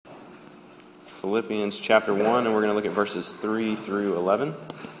Philippians chapter 1, and we're going to look at verses 3 through 11.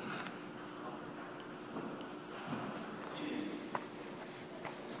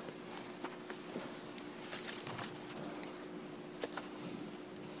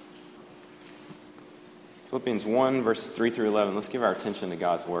 Philippians 1, verses 3 through 11. Let's give our attention to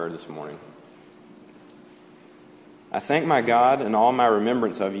God's Word this morning. I thank my God in all my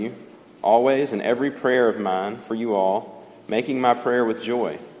remembrance of you, always in every prayer of mine for you all, making my prayer with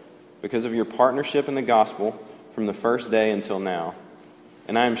joy, because of your partnership in the gospel from the first day until now.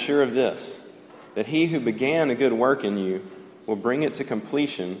 And I am sure of this, that he who began a good work in you will bring it to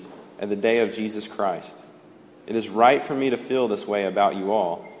completion at the day of Jesus Christ. It is right for me to feel this way about you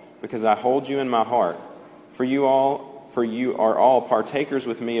all, because I hold you in my heart. For you are all partakers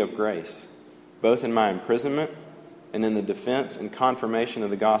with me of grace, both in my imprisonment and in the defense and confirmation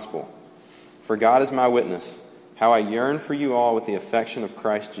of the gospel. For God is my witness, how I yearn for you all with the affection of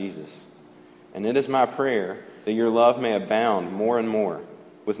Christ Jesus. And it is my prayer that your love may abound more and more,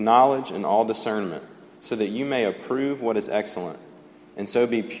 with knowledge and all discernment, so that you may approve what is excellent, and so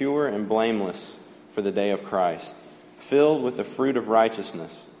be pure and blameless for the day of Christ, filled with the fruit of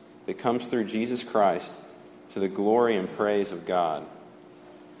righteousness that comes through Jesus Christ, to the glory and praise of God.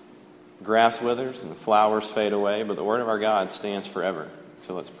 Grass withers and flowers fade away, but the word of our God stands forever.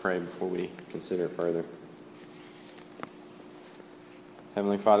 So let's pray before we consider it further.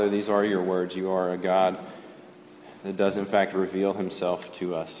 Heavenly Father, these are your words. You are a God that does in fact reveal himself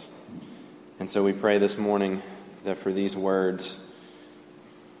to us. And so we pray this morning that for these words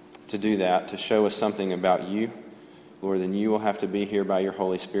to do that, to show us something about you, Lord, then you will have to be here by your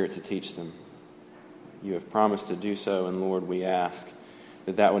Holy Spirit to teach them. You have promised to do so, and Lord, we ask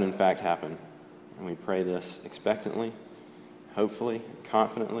that that would in fact happen. And we pray this expectantly, hopefully,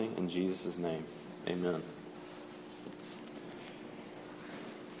 confidently, in Jesus' name. Amen.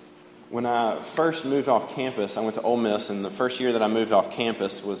 When I first moved off campus, I went to Ole Miss, and the first year that I moved off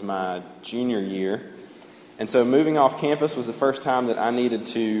campus was my junior year. And so moving off campus was the first time that I needed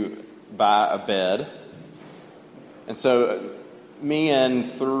to buy a bed. And so me and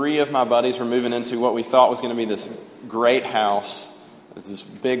 3 of my buddies were moving into what we thought was going to be this great house. It was this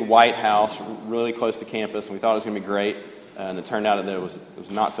big white house really close to campus, and we thought it was going to be great. And it turned out that it was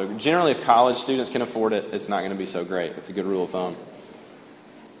not so good. Generally, if college students can afford it, it's not going to be so great. It's a good rule of thumb.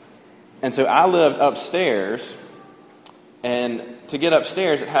 And so I lived upstairs, and to get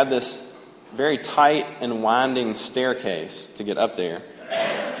upstairs, it had this very tight and winding staircase to get up there.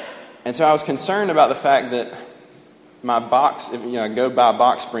 And so I was concerned about the fact that my box, if I go buy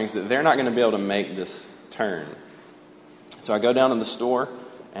box springs, that they're not going to be able to make this turn. So I go down to the store,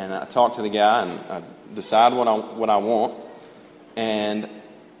 and I talk to the guy, and I decide what I want. And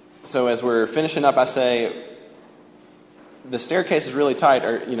so as we're finishing up, I say, the staircase is really tight,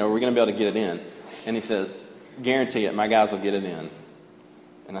 or, we're going to be able to get it in. And he says, guarantee it, my guys will get it in.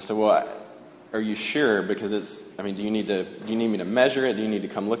 And I said, well, are you sure? Because do you need me to measure it? Do you need to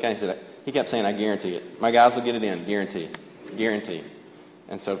come look at it? He kept saying, I guarantee it. My guys will get it in, guarantee.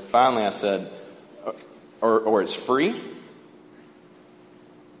 And so finally I said, or it's free?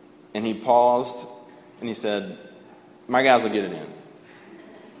 And he paused, and he said, my guys will get it in,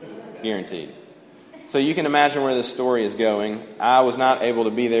 guaranteed. So you can imagine where this story is going. I was not able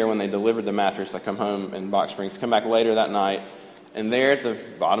to be there when they delivered the mattress. I come home in Box Springs, come back later that night, and there at the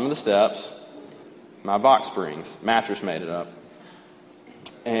bottom of the steps, my Box Springs mattress made it up.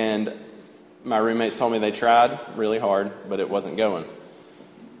 And my roommates told me they tried really hard, but it wasn't going.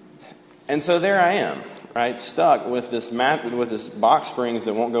 And so there I am, right, stuck with this Box Springs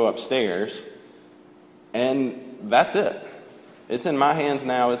that won't go upstairs, and that's it. It's in my hands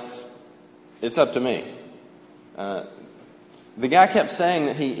now. It's up to me. The guy kept saying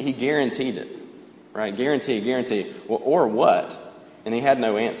that he guaranteed it, right? Guarantee. Well, or what? And he had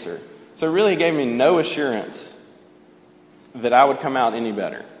no answer. So it really gave me no assurance that I would come out any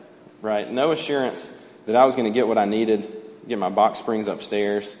better, right? No assurance that I was going to get what I needed, get my Box Springs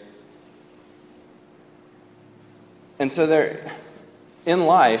upstairs. And so in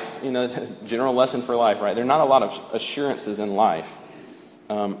life, general lesson for life, right? There are not a lot of assurances in life.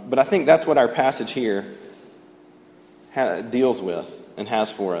 But I think that's what our passage here deals with and has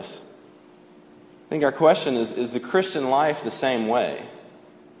for us. I think our question is the Christian life the same way?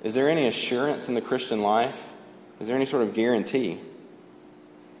 Is there any assurance in the Christian life? Is there any sort of guarantee?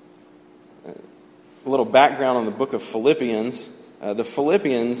 A little background on the book of Philippians. The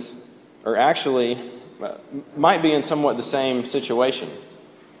Philippians are actually, might be in somewhat the same situation.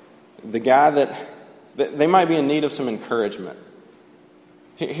 The guy they might be in need of some encouragement.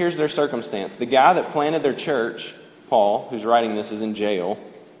 Here's their circumstance. The guy that planted their church, Paul, who's writing this, is in jail.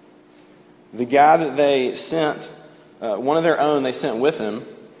 The guy that they sent, one of their own they sent with him,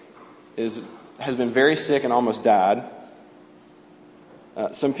 has been very sick and almost died.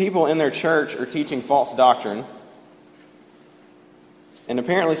 Some people in their church are teaching false doctrine. And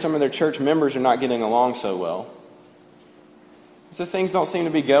apparently some of their church members are not getting along so well. So things don't seem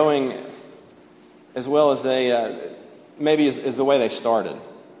to be going as well as they, maybe as the way they started.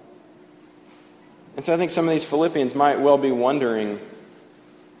 And so I think some of these Philippians might well be wondering,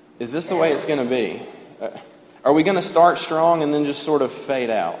 is this the way it's going to be? Are we going to start strong and then just sort of fade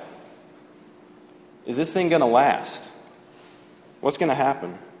out? Is this thing going to last? What's going to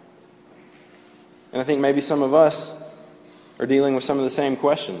happen? And I think maybe some of us are dealing with some of the same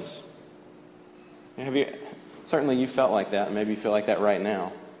questions. Certainly you felt like that. Maybe you feel like that right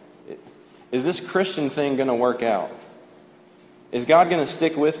now. Is this Christian thing going to work out? Is God going to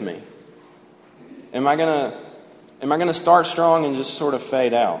stick with me? Am I going to start strong and just sort of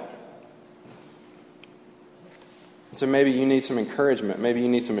fade out? So maybe you need some encouragement. Maybe you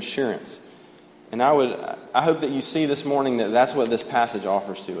need some assurance. And I hope that you see this morning that that's what this passage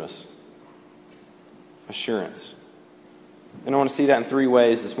offers to us. Assurance. And I want to see that in three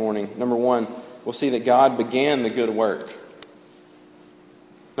ways this morning. Number one, we'll see that God began the good work.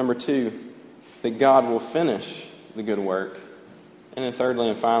 Number two, that God will finish the good work. And then thirdly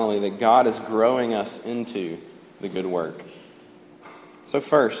and finally, that God is growing us into the good work. So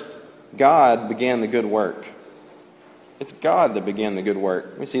first, God began the good work. It's God that began the good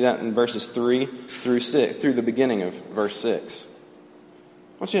work. We see that in verses 3 through 6, through the beginning of verse 6.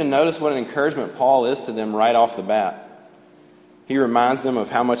 I want you to notice what an encouragement Paul is to them right off the bat. He reminds them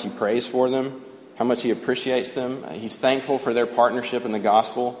of how much he prays for them, how much he appreciates them. He's thankful for their partnership in the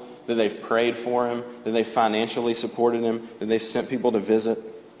gospel, that they've prayed for him, that they've financially supported him, that they've sent people to visit.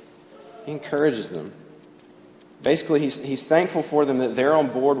 He encourages them. Basically, he's thankful for them that they're on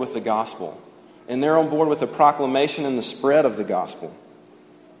board with the gospel. And they're on board with the proclamation and the spread of the gospel.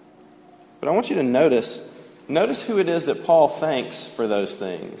 But I want you to notice who it is that Paul thanks for those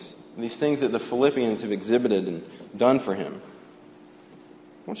things. These things that the Philippians have exhibited and done for him.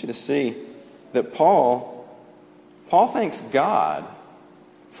 I want you to see that Paul thanks God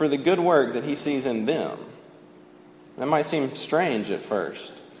for the good work that he sees in them. That might seem strange at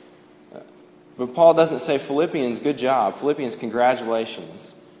first. But Paul doesn't say, Philippians, good job. Philippians,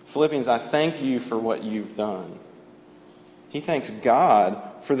 congratulations. Philippians, I thank you for what you've done. He thanks God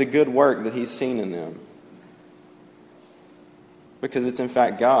for the good work that he's seen in them. Because it's in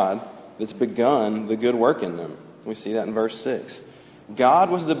fact God that's begun the good work in them. We see that in verse 6. God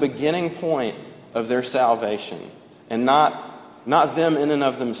was the beginning point of their salvation. And not them in and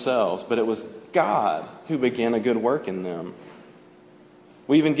of themselves, but it was God who began a good work in them.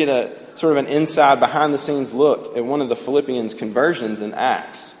 We even get a sort of an inside, behind-the-scenes look at one of the Philippians' conversions in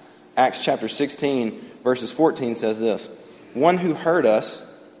Acts. Acts chapter 16, verses 14 says this. One who heard us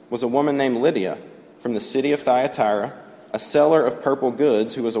was a woman named Lydia from the city of Thyatira, a seller of purple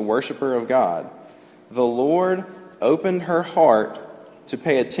goods who was a worshiper of God. The Lord opened her heart to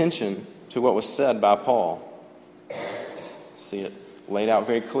pay attention to what was said by Paul. See it laid out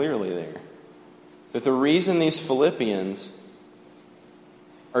very clearly there. That the reason these Philippians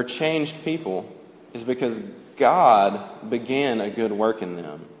are changed people is because God began a good work in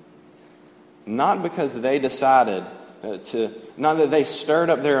them. Not because they decided not that they stirred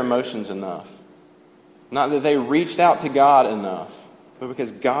up their emotions enough. Not that they reached out to God enough. But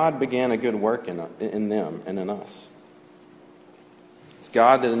because God began a good work in them and in us. It's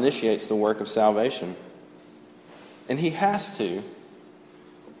God that initiates the work of salvation. And He has to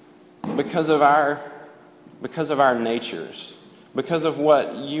because of our natures. Because of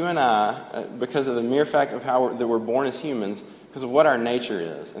what you and I, because of the mere fact of how that we're born as humans, because of what our nature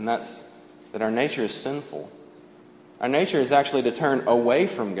is. And that's that our nature is sinful. Our nature is actually to turn away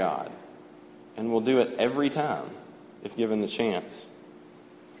from God. And we'll do it every time, if given the chance.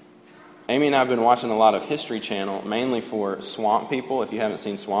 Amy and I have been watching a lot of History Channel, mainly for Swamp People. If you haven't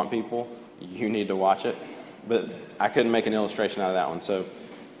seen Swamp People, you need to watch it. But I couldn't make an illustration out of that one, so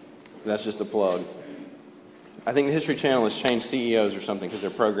that's just a plug. I think the History Channel has changed CEOs or something because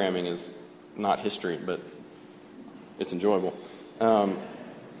their programming is not history, but it's enjoyable.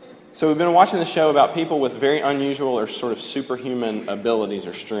 So we've been watching the show about people with very unusual or sort of superhuman abilities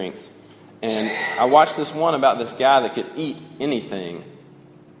or strengths. And I watched this one about this guy that could eat anything.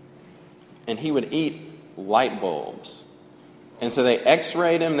 And he would eat light bulbs. And so they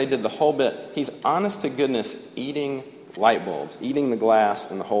x-rayed him, they did the whole bit. He's honest to goodness eating light bulbs, eating the glass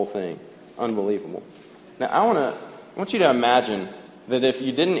and the whole thing. It's unbelievable. Now I want you to imagine that if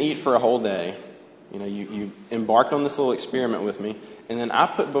you didn't eat for a whole day, you embarked on this little experiment with me, and then I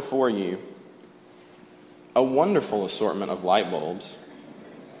put before you a wonderful assortment of light bulbs.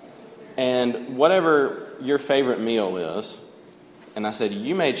 And whatever your favorite meal is, and I said,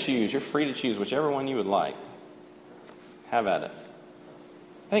 you may choose, you're free to choose whichever one you would like. Have at it.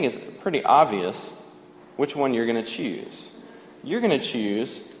 I think it's pretty obvious which one you're going to choose. You're going to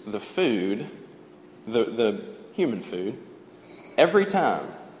choose the food, the human food, every time.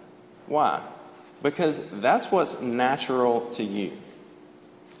 Why? Because that's what's natural to you.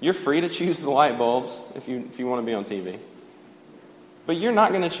 You're free to choose the light bulbs if you want to be on TV. But you're not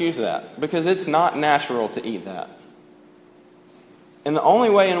going to choose that because it's not natural to eat that. And the only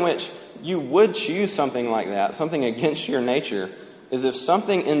way in which you would choose something like that, something against your nature, is if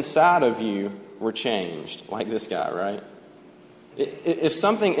something inside of you were changed, like this guy, right? If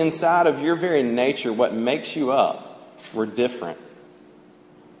something inside of your very nature, what makes you up, were different.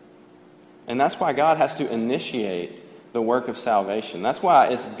 And that's why God has to initiate the work of salvation. That's why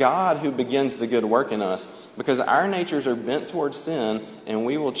it's God who begins the good work in us, because our natures are bent towards sin, and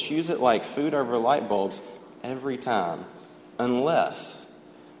we will choose it like food over light bulbs every time, unless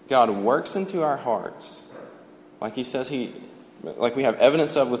God works into our hearts, like he says like we have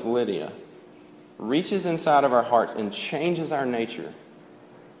evidence of with Lydia, reaches inside of our hearts and changes our nature.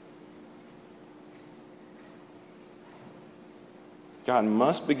 God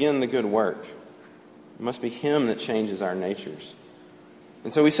must begin the good work. It must be him that changes our natures.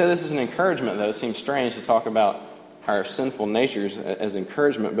 And so we say this is an encouragement, though. It seems strange to talk about our sinful natures as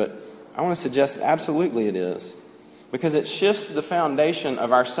encouragement, but I want to suggest that absolutely it is. Because it shifts the foundation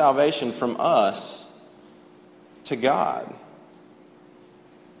of our salvation from us to God.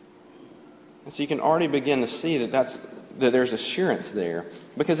 And so you can already begin to see that there's assurance there.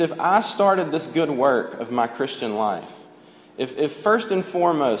 Because if I started this good work of my Christian life, if first and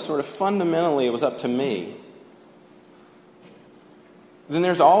foremost, sort of fundamentally, it was up to me, then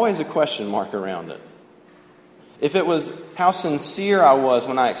there's always a question mark around it. If it was how sincere I was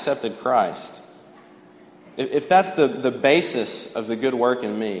when I accepted Christ, if that's the basis of the good work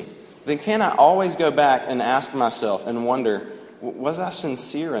in me, then can I always go back and ask myself and wonder, was I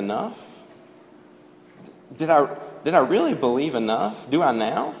sincere enough? Did I really believe enough? Do I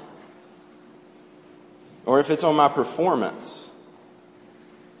now? Or if it's on my performance,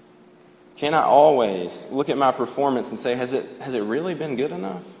 can I always look at my performance and say, has it really been good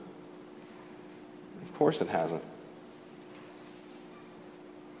enough? Of course it hasn't.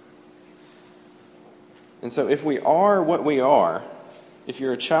 And so if we are what we are, if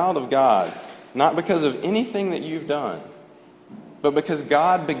you're a child of God, not because of anything that you've done, but because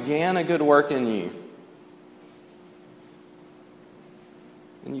God began a good work in you,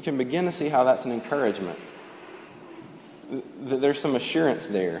 then you can begin to see how that's an encouragement. There's some assurance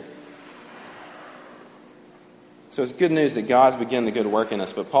there. So it's good news that God's begun the good work in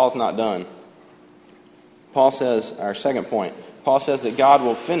us, but Paul's not done. Paul says, our second point, Paul says that God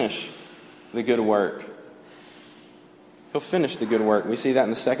will finish the good work. He'll finish the good work. We see that in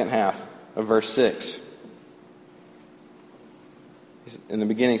the second half of verse 6. In the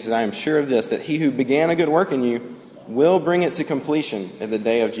beginning, he says, I am sure of this, that he who began a good work in you will bring it to completion at the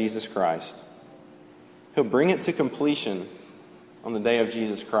day of Jesus Christ. He'll bring it to completion on the day of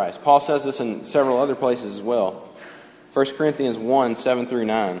Jesus Christ. Paul says this in several other places as well. 1 Corinthians 1, 7 through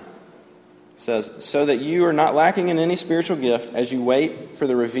 9 says, so that you are not lacking in any spiritual gift as you wait for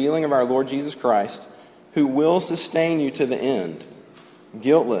the revealing of our Lord Jesus Christ, who will sustain you to the end,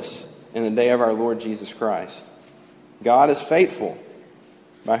 guiltless in the day of our Lord Jesus Christ. God is faithful,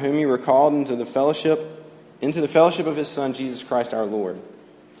 by whom you were called into the fellowship of his Son, Jesus Christ our Lord.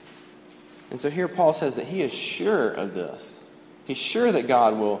 And so here Paul says that he is sure of this. He's sure that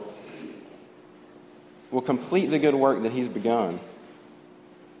God will complete the good work that he's begun.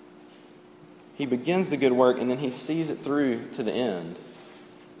 He begins the good work and then he sees it through to the end.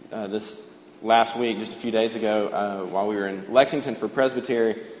 This last week, just a few days ago, while we were in Lexington for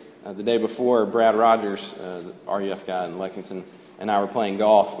Presbytery, the day before, Brad Rogers, the RUF guy in Lexington, and I were playing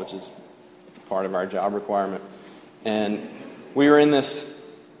golf, which is part of our job requirement. And we were in this,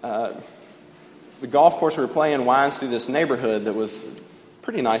 the golf course we were playing winds through this neighborhood that was a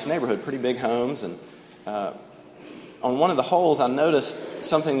pretty nice neighborhood, pretty big homes. And on one of the holes, I noticed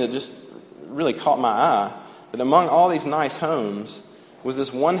something that just really caught my eye, that among all these nice homes was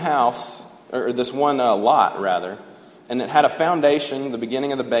this one house, or this one lot, rather, and it had a foundation, the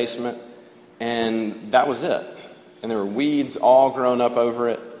beginning of the basement, and that was it. And there were weeds all grown up over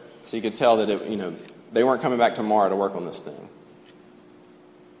it, so you could tell that they weren't coming back tomorrow to work on this thing.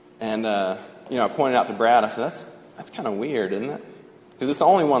 And I pointed out to Brad, I said, that's kind of weird, isn't it? Because it's the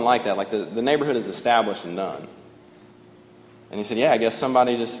only one like that. Like the neighborhood is established and done. And he said, yeah, I guess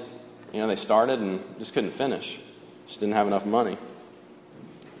somebody just They started and just couldn't finish. Just didn't have enough money.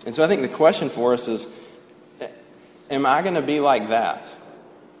 And so I think the question for us is, am I going to be like that?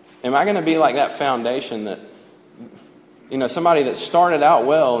 Am I going to be like that foundation that, somebody that started out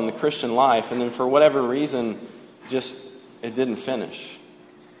well in the Christian life and then for whatever reason just it didn't finish?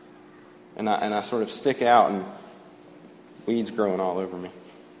 And I sort of stick out and weeds growing all over me.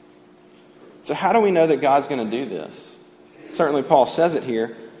 So how do we know that God's going to do this? Certainly Paul says it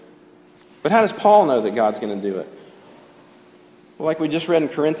here. But how does Paul know that God's going to do it? Well, like we just read in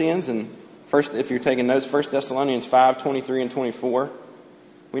Corinthians, and first, if you're taking notes, 1 Thessalonians 5:23 and 24,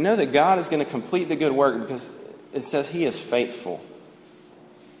 we know that God is going to complete the good work because it says He is faithful.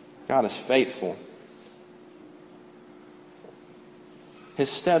 God is faithful. His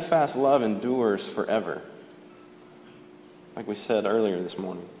steadfast love endures forever. Like we said earlier this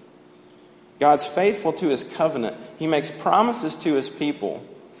morning. God's faithful to His covenant. He makes promises to His people.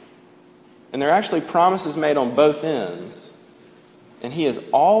 And they're actually promises made on both ends. And He is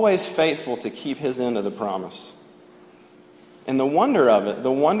always faithful to keep His end of the promise. And the wonder of it,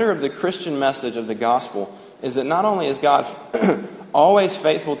 the wonder of the Christian message of the gospel, is that not only is God always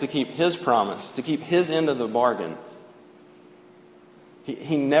faithful to keep His promise, to keep His end of the bargain,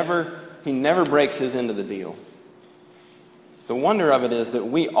 He never breaks His end of the deal. The wonder of it is that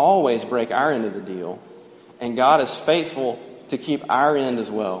we always break our end of the deal, and God is faithful to keep our end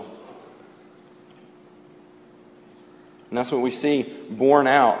as well. And that's what we see borne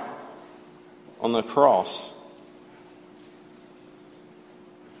out on the cross.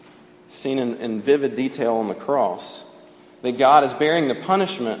 Seen in vivid detail on the cross. That God is bearing the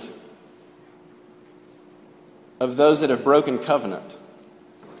punishment of those that have broken covenant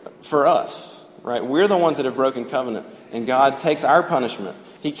for us. Right? We're the ones that have broken covenant. And God takes our punishment.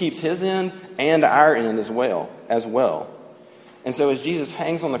 He keeps His end and our end as well. And so as Jesus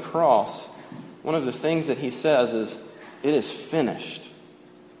hangs on the cross, one of the things that He says is, "It is finished."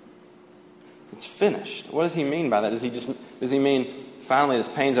 It's finished. What does He mean by that? Does He mean, finally this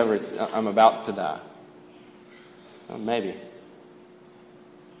pain's over, I'm about to die? Well, maybe.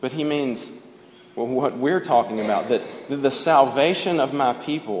 But He means what we're talking about, that the salvation of my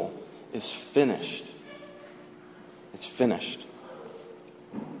people is finished. It's finished.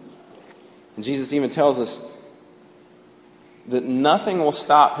 And Jesus even tells us that nothing will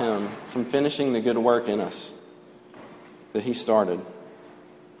stop Him from finishing the good work in us that He started.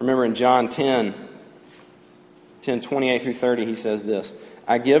 Remember in John 10:28 through 30, He says this,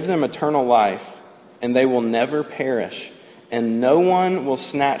 "I give them eternal life, and they will never perish, and no one will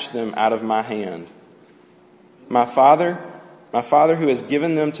snatch them out of my hand. My Father who has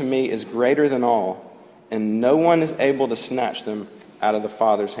given them to me is greater than all, and no one is able to snatch them out of the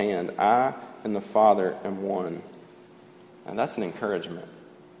Father's hand. I and the Father am one." And that's an encouragement.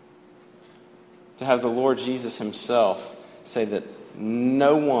 To have the Lord Jesus Himself say that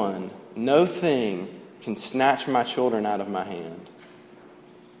no one, no thing can snatch my children out of my hand.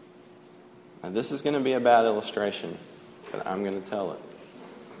 Now, this is going to be a bad illustration, but I'm going to tell it.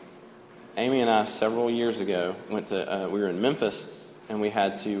 Amy and I, several years ago, we were in Memphis, and we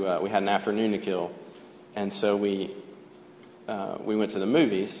had an afternoon to kill, and so we went to the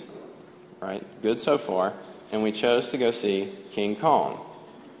movies. Right, good so far, and we chose to go see King Kong,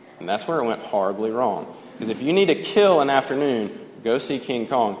 and that's where it went horribly wrong. Because if you need to kill an afternoon, go see King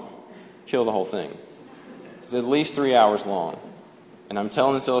Kong, kill the whole thing. It's at least 3 hours long, and I'm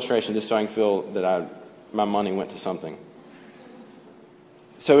telling this illustration just so I can feel that my money went to something.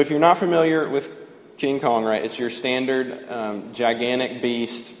 So if you're not familiar with King Kong, right, it's your standard gigantic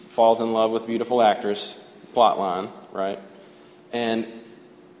beast falls in love with beautiful actress plot line, right? And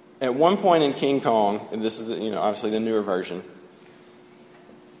at one point in King Kong, and this is obviously the newer version,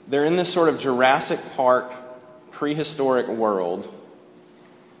 they're in this sort of Jurassic Park prehistoric world,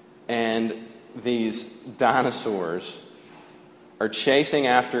 and these dinosaurs are chasing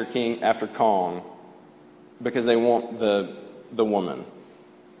after Kong because they want the woman.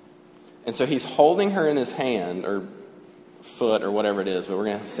 And so he's holding her in his hand, or foot, or whatever it is, but we're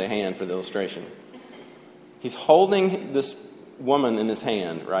going to have to say hand for the illustration. He's holding this woman in his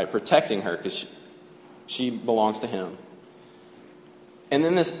hand, right, protecting her because she belongs to him. And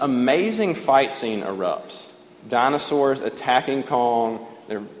then this amazing fight scene erupts. Dinosaurs attacking Kong,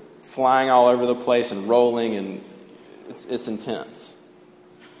 they're flying all over the place and rolling, and it's intense.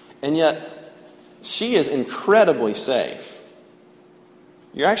 And yet, she is incredibly safe.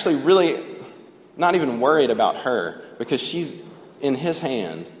 You're actually really not even worried about her because she's in his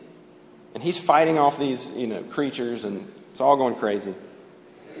hand. And he's fighting off these, creatures, and it's all going crazy.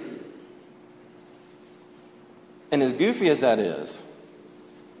 And as goofy as that is,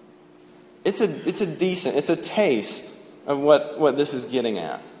 it's a taste of what this is getting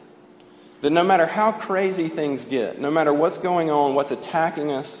at. That no matter how crazy things get, no matter what's going on, what's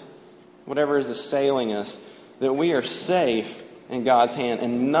attacking us, whatever is assailing us, that we are safe in God's hand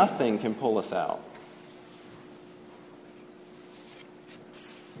and nothing can pull us out.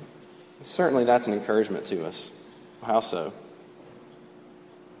 Certainly that's an encouragement to us. How so?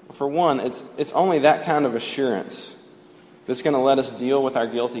 For one, it's only that kind of assurance that's going to let us deal with our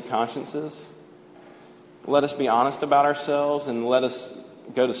guilty consciences, let us be honest about ourselves, and let us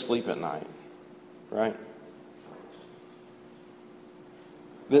go to sleep at night. Right?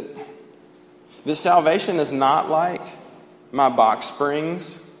 That salvation is not like my box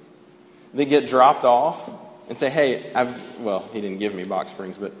springs that get dropped off and say, hey, he didn't give me box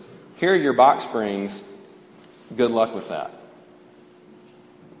springs, but here are your box springs. Good luck with that.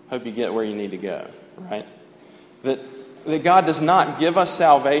 Hope you get where you need to go. Right? That God does not give us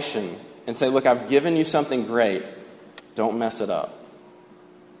salvation and say, look, I've given you something great. Don't mess it up.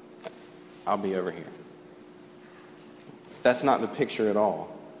 I'll be over here. That's not the picture at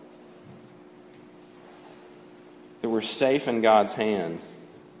all. That we're safe in God's hand.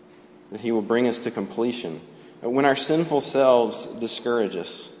 That He will bring us to completion. That when our sinful selves discourage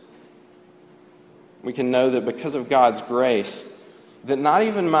us, we can know that because of God's grace, that not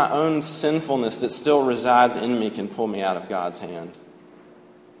even my own sinfulness that still resides in me can pull me out of God's hand.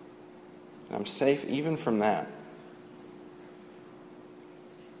 And I'm safe even from that.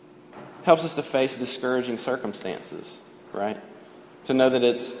 Helps us to face discouraging circumstances, right? To know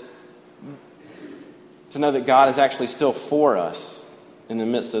that God is actually still for us in the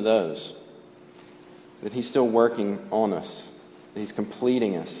midst of those. That He's still working on us. That He's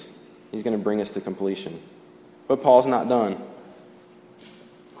completing us. He's going to bring us to completion. But Paul's not done.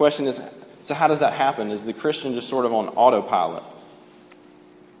 The question is, so how does that happen? Is the Christian just sort of on autopilot?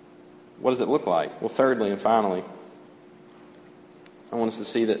 What does it look like? Well, thirdly and finally, I want us to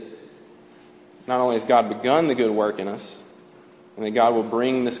see that not only has God begun the good work in us, and that God will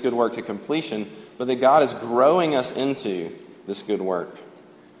bring this good work to completion, but that God is growing us into this good work.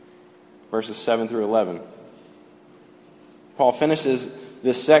 Verses 7 through 11. Paul finishes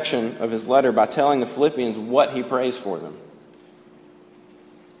this section of his letter by telling the Philippians what he prays for them.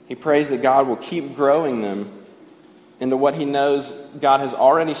 He prays that God will keep growing them into what he knows God has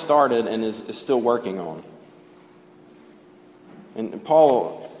already started and is still working on. And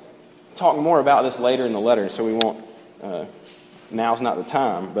Paul talk more about this later in the letter, so we won't, now's not the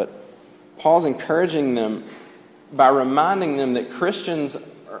time, but Paul's encouraging them by reminding them that Christians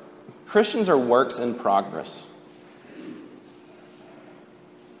are works in progress.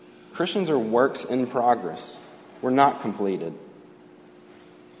 Christians are works in progress. We're not completed.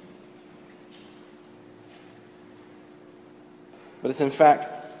 But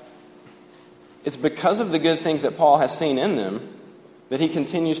it's because of the good things that Paul has seen in them that he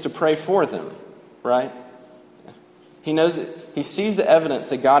continues to pray for them, right? He knows that he sees the evidence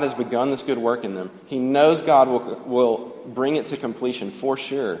that God has begun this good work in them. He knows God will bring it to completion for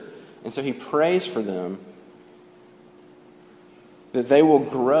sure. And so he prays for them that they will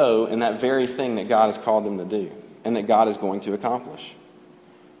grow in that very thing that God has called them to do and that God is going to accomplish.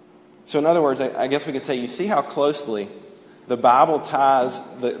 So in other words, I guess we could say, you see how closely the Bible ties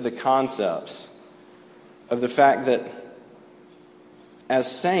the concepts of the fact that as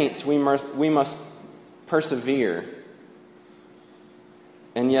saints, we must persevere,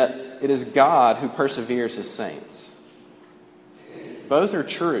 and yet it is God who perseveres His saints. Both are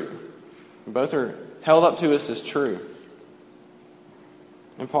true. Both are held up to us as true.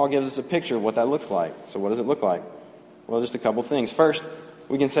 And Paul gives us a picture of what that looks like. So what does it look like? Well, just a couple things. First,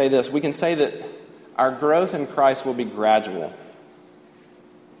 we can say this. We can say that our growth in Christ will be gradual.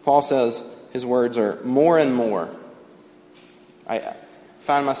 Paul says his words are more and more. I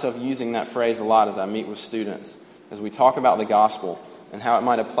find myself using that phrase a lot as I meet with students, as we talk about the gospel and how it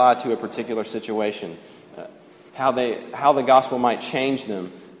might apply to a particular situation, how the gospel might change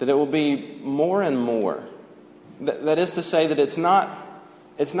them, that it will be more and more. That is to say that it's not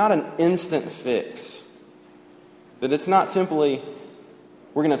an instant fix. That it's not simply,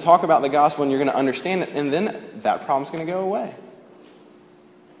 we're going to talk about the gospel and you're going to understand it, and then that problem's going to go away.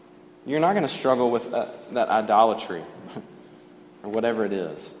 You're not going to struggle with that idolatry or whatever it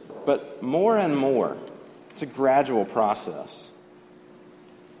is. But more and more, it's a gradual process.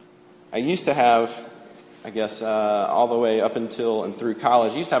 I used to have, all the way up until and through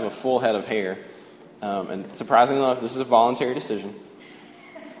college, I used to have a full head of hair. And surprisingly enough, this is a voluntary decision.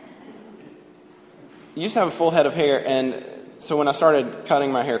 I used to have a full head of hair, and so when I started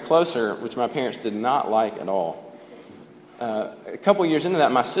cutting my hair closer, which my parents did not like at all, a couple years into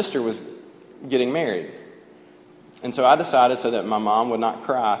that, my sister was getting married. And so I decided, so that my mom would not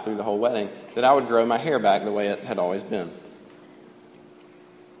cry through the whole wedding, that I would grow my hair back the way it had always been.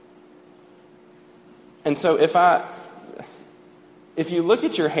 And so if you look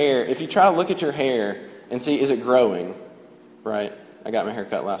at your hair, if you try to look at your hair and see, is it growing, right? I got my hair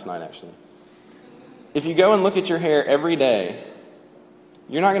cut last night, actually. If you go and look at your hair every day,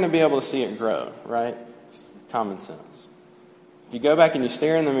 you're not going to be able to see it grow, right? It's common sense. If you go back and you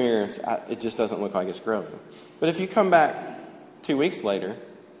stare in the mirror, it just doesn't look like it's growing. But if you come back 2 weeks later,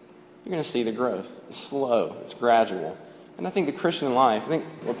 you're going to see the growth. It's slow. It's gradual. And I think the Christian life, I think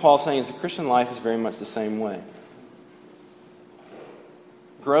what Paul's saying is the Christian life is very much the same way.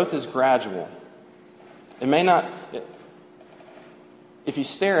 Growth is gradual. It may not, if you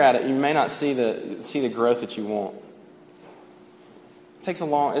stare at it, you may not see the growth that you want.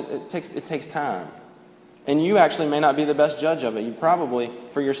 It takes it takes time. And you actually may not be the best judge of it. You probably,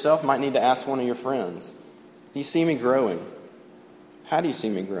 for yourself, might need to ask one of your friends, do you see me growing? How do you see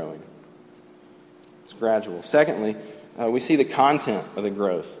me growing? It's gradual. Secondly, we see the content of the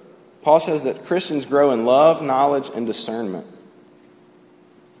growth. Paul says that Christians grow in love, knowledge, and discernment.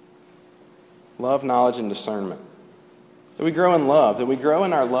 Love, knowledge, and discernment. That we grow in love, that we grow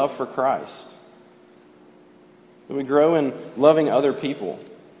in our love for Christ. That we grow in loving other people.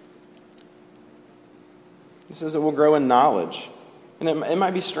 It says that we'll grow in knowledge. And it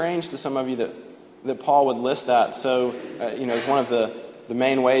might be strange to some of you that Paul would list that so, as one of the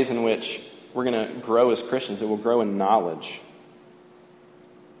main ways in which we're going to grow as Christians, that we'll grow in knowledge.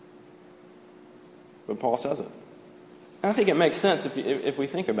 But Paul says it. And I think it makes sense if we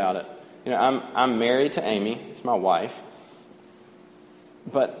think about it. I'm married to Amy. It's my wife.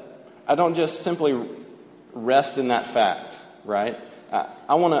 But I don't just simply rest in that fact, right?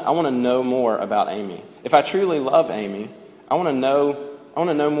 I want to know more about Amy. If I truly love Amy, I want to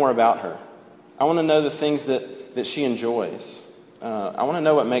know more about her. I want to know the things that she enjoys. I want to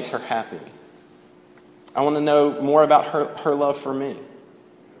know what makes her happy. I want to know more about her love for me.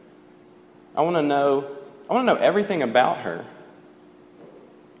 I want to know everything about her.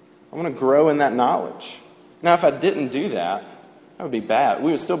 I want to grow in that knowledge. Now, if I didn't do that would be bad.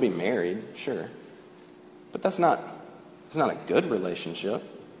 We would still be married, sure. But that's not a good relationship.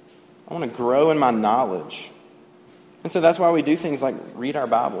 I want to grow in my knowledge. And so that's why we do things like read our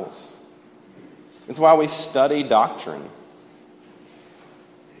Bibles. It's why we study doctrine.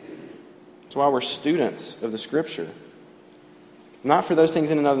 It's why we're students of the Scripture. Not for those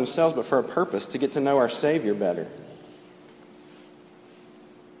things in and of themselves, but for a purpose, to get to know our Savior better.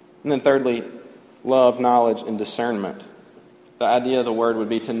 And then thirdly, love, knowledge, and discernment. The idea of the word would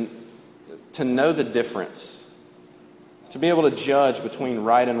be to know the difference. To be able to judge between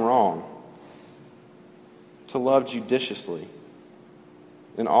right and wrong. To love judiciously.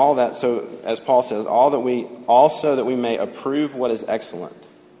 And all that, so as Paul says, that we may approve what is excellent.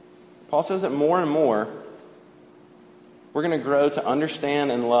 Paul says that more and more, we're going to grow to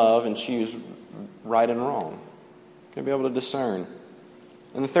understand and love and choose right and wrong. We're going to be able to discern.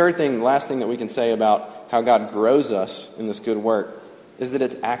 And the last thing that we can say about how God grows us in this good work is that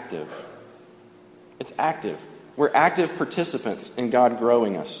it's active. It's active. We're active participants in God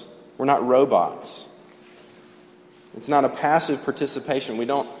growing us. We're not robots. It's not a passive participation. We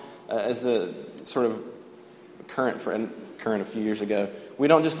don't, as the sort of current a few years ago, we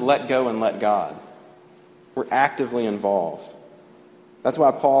don't just let go and let God. We're actively involved. That's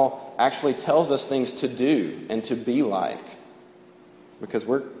why Paul actually tells us things to do and to be like. Because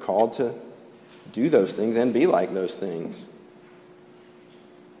we're called to do those things and be like those things.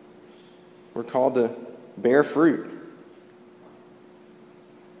 We're called to bear fruit.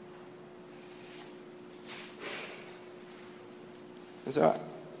 And so,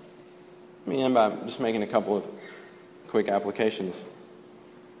 let me end by just making a couple of quick applications.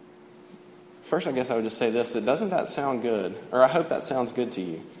 First, I guess I would just say this, that doesn't that sound good? Or I hope that sounds good to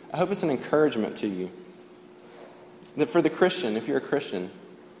you. I hope it's an encouragement to you. That for the Christian, if you're a Christian,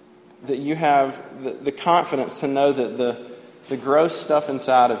 that you have the confidence to know that the gross stuff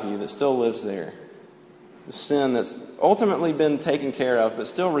inside of you that still lives there, the sin that's ultimately been taken care of but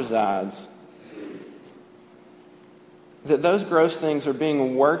still resides, that those gross things are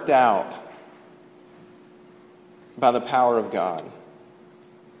being worked out by the power of God.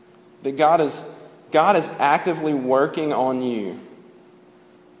 That God is actively working on you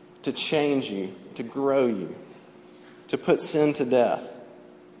to change you, to grow you, to put sin to death.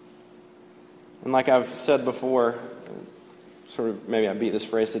 And like I've said before, sort of maybe I beat this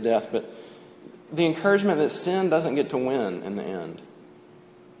phrase to death, but the encouragement that sin doesn't get to win in the end.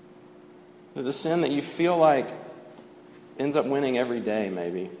 That the sin that you feel like ends up winning every day,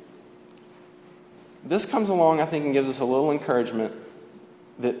 maybe. this comes along, I think, and gives us a little encouragement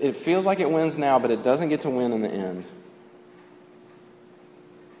that it feels like it wins now, but it doesn't get to win in the end.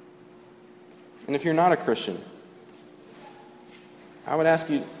 And if you're not a Christian, I would ask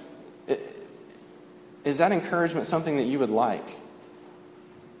you, is that encouragement something that you would like?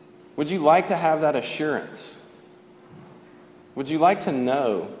 Would you like to have that assurance? Would you like to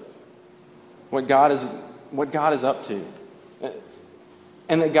know what God is up to?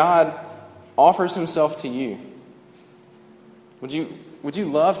 And that God offers himself to you? Would you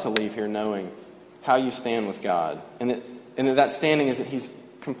love to leave here knowing how you stand with God? And that standing is that he's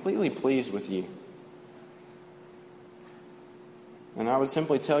completely pleased with you. And I would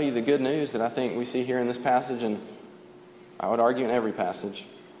simply tell you the good news that I think we see here in this passage, and I would argue in every passage,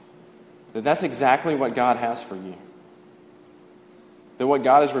 that that's exactly what God has for you. That what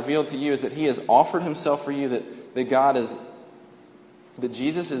God has revealed to you is that he has offered himself for you, that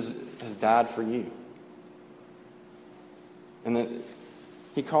Jesus has died for you. And that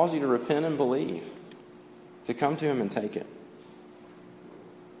he calls you to repent and believe, to come to him and take it.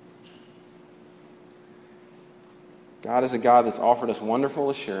 God is a God that's offered us wonderful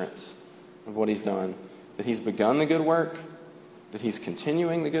assurance of what he's done, that he's begun the good work, that he's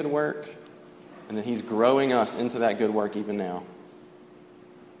continuing the good work, and that he's growing us into that good work even now.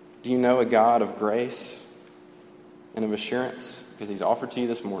 Do you know a God of grace and of assurance? Because he's offered to you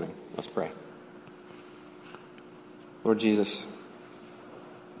this morning. Let's pray. Lord Jesus,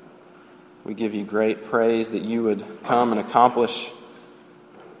 we give you great praise that you would come and accomplish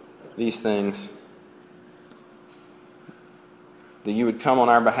these things. That you would come on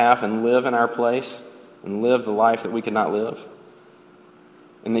our behalf and live in our place and live the life that we could not live.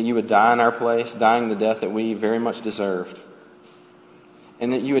 And that you would die in our place, dying the death that we very much deserved.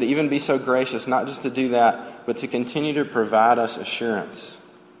 And that you would even be so gracious not just to do that, but to continue to provide us assurance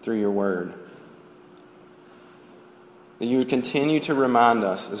through your word. That you would continue to remind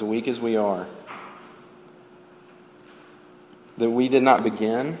us, as weak as we are, that we did not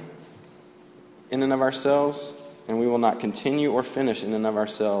begin in and of ourselves, and we will not continue or finish in and of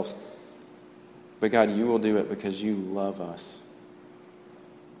ourselves. But God, you will do it because you love us.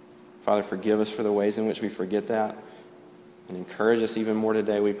 Father, forgive us for the ways in which we forget that, and encourage us even more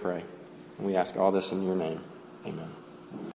today, we pray. And we ask all this in your name. Amen.